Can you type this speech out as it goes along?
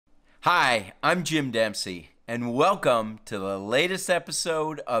Hi, I'm Jim Dempsey, and welcome to the latest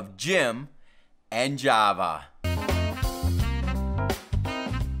episode of Jim and Java.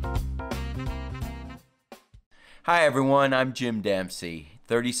 Hi everyone, I'm Jim Dempsey,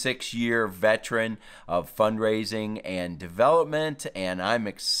 36-year veteran of fundraising and development, and I'm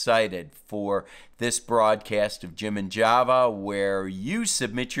excited for this broadcast of Jim and Java where you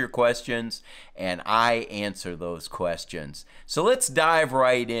submit your questions and I answer those questions. So let's dive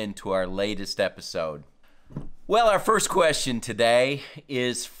right into our latest episode. Well, our first question today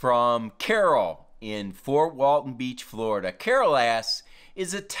is from Carol in Fort Walton Beach, Florida. Carol asks,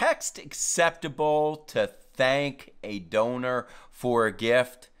 is a text acceptable to thank a donor for a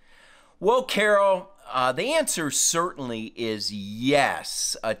gift? Well, Carol, the answer certainly is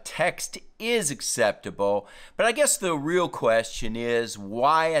yes. A text is acceptable, but I guess the real question is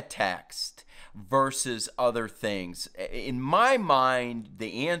why a text versus other things? In my mind,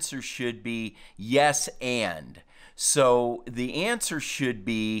 the answer should be yes and. So the answer should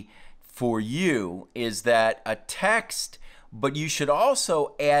be for you is that a text, but you should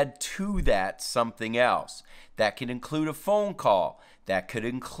also add to that something else. That could include a phone call. That could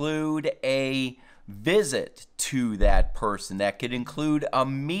include a visit to that person. That could include a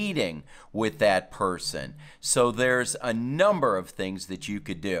meeting with that person. So there's a number of things that you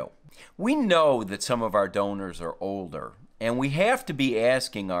could do. We know that some of our donors are older, and we have to be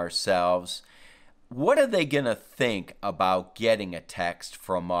asking ourselves, what are they going to think about getting a text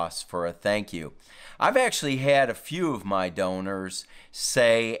from us for a thank you? I've actually had a few of my donors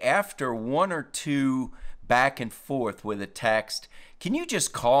say after one or two back and forth with a text, can you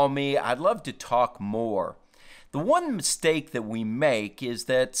just call me? I'd love to talk more. The one mistake that we make is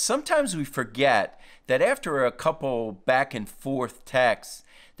that sometimes we forget that after a couple back and forth texts,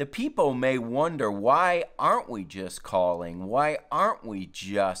 the people may wonder, why aren't we just calling? Why aren't we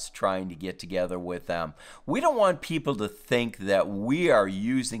just trying to get together with them? We don't want people to think that we are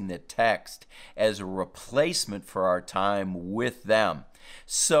using the text as a replacement for our time with them.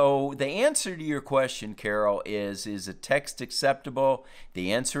 So the answer to your question, Carol, is a text acceptable?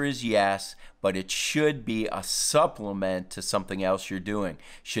 The answer is yes, but it should be a supplement to something else you're doing.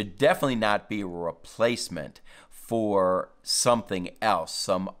 Should definitely not be a replacement for something else,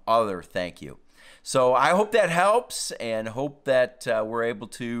 some other thank you. So I hope that helps and hope that we're able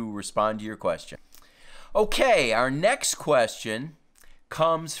to respond to your question. Okay, our next question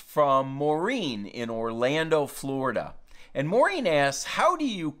comes from Maureen in Orlando, Florida. And Maureen asks, how do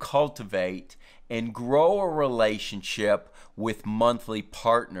you cultivate and grow a relationship with monthly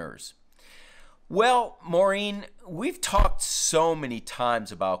partners? Well, Maureen, we've talked so many times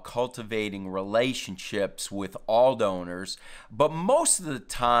about cultivating relationships with all donors, but most of the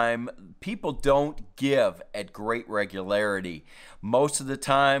time, people don't give at great regularity. Most of the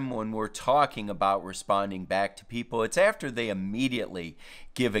time, when we're talking about responding back to people, it's after they immediately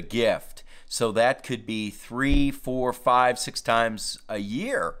give a gift. So that could be 3, 4, 5, 6 times a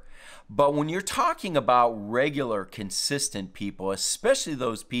year. But when you're talking about regular, consistent people, especially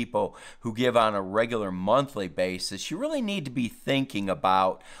those people who give on a regular monthly basis, you really need to be thinking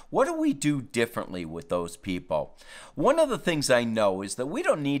about, what do we do differently with those people? One of the things I know is that we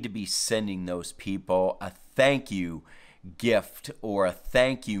don't need to be sending those people a thank you gift or a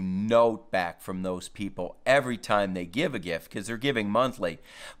thank you note back from those people every time they give a gift, because they're giving monthly.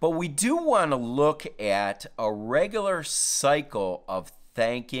 But we do want to look at a regular cycle of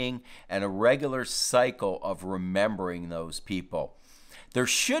thanking and a regular cycle of remembering those people. There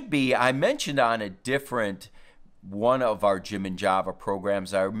should be, I mentioned on a different one of our Jim and Java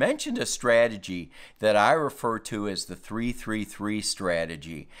programs, I mentioned a strategy that I refer to as the 3-3-3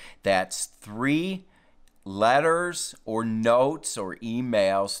 strategy. That's 3 letters or notes or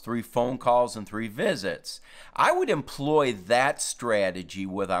emails, 3 phone calls, and 3 visits. I would employ that strategy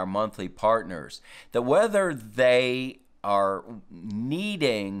with our monthly partners, that whether they are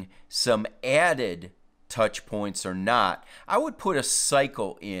needing some added touch points or not, I would put a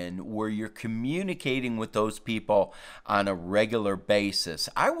cycle in where you're communicating with those people on a regular basis.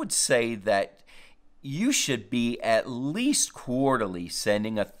 I would say that you should be at least quarterly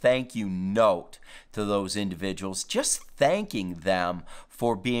sending a thank you note to those individuals, just thanking them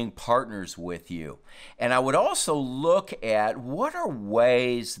for being partners with you. And I would also look at what are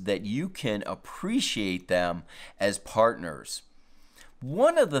ways that you can appreciate them as partners.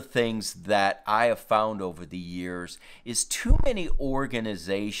 One of the things that I have found over the years is too many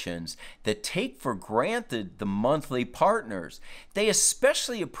organizations that take for granted the monthly partners. They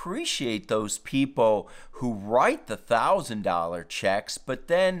especially appreciate those people who write the $1,000 checks, but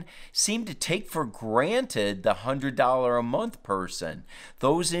then seem to take for granted the $100 a month person.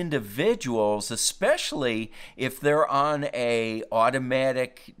 Those individuals, especially if they're on a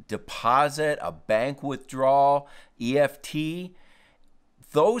automatic deposit, a bank withdrawal, EFT,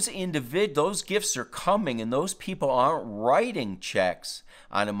 those gifts are coming, and those people aren't writing checks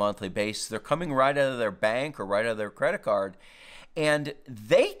on a monthly basis. They're coming right out of their bank or right out of their credit card. And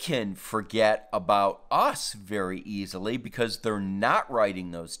they can forget about us very easily because they're not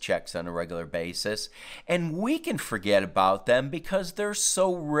writing those checks on a regular basis. And we can forget about them because they're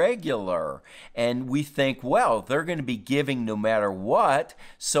so regular. And we think, well, they're going to be giving no matter what,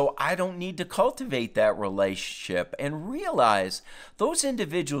 so I don't need to cultivate that relationship. And realize those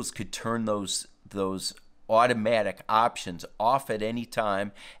individuals could turn those automatic options off at any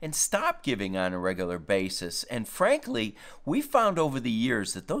time and stop giving on a regular basis. And frankly, we found over the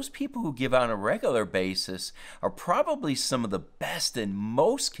years that those people who give on a regular basis are probably some of the best and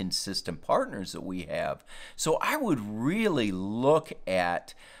most consistent partners that we have. So I would really look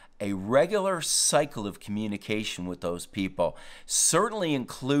at a regular cycle of communication with those people. Certainly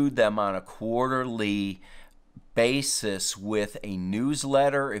include them on a quarterly basis with a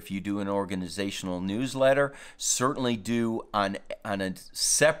newsletter. If you do an organizational newsletter, certainly do on a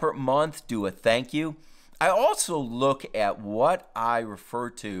separate month, do a thank you. I also look at what I refer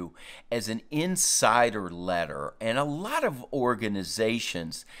to as an insider letter, and a lot of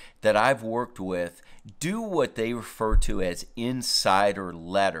organizations that I've worked with do what they refer to as insider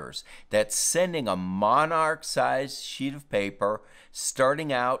letters. That's sending a monarch-sized sheet of paper,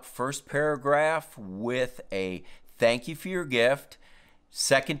 starting out first paragraph with a thank you for your gift.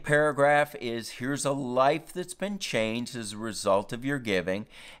 Second paragraph is here's a life that's been changed as a result of your giving.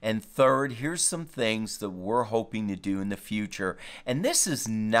 And third, here's some things that we're hoping to do in the future. And this is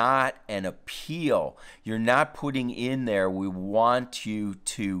not an appeal. You're not putting in there, we want you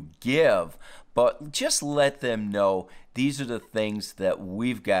to give, but just let them know these are the things that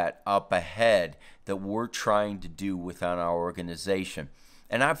we've got up ahead that we're trying to do within our organization.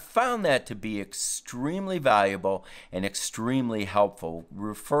 And I've found that to be extremely valuable and extremely helpful.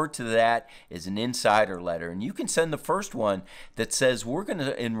 Refer to that as an insider letter. And you can send the first one that says we're going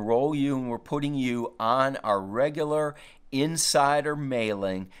to enroll you and we're putting you on our regular insider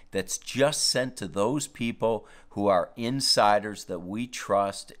mailing that's just sent to those people who are insiders that we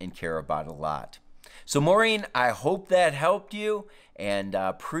trust and care about a lot. So Maureen, I hope that helped you, and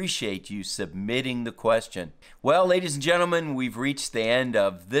appreciate you submitting the question. Well, ladies and gentlemen, we've reached the end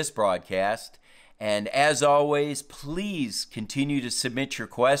of this broadcast. And as always, please continue to submit your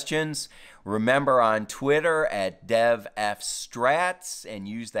questions. Remember on Twitter at DevFstrats and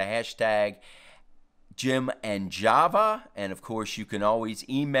use the hashtag Jim and Java. And of course, you can always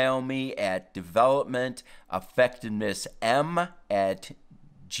email me at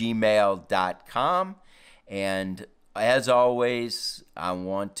developmenteffectivenessm@gmail.com. And as always, I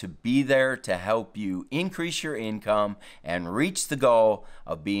want to be there to help you increase your income and reach the goal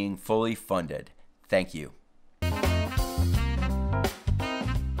of being fully funded. Thank you.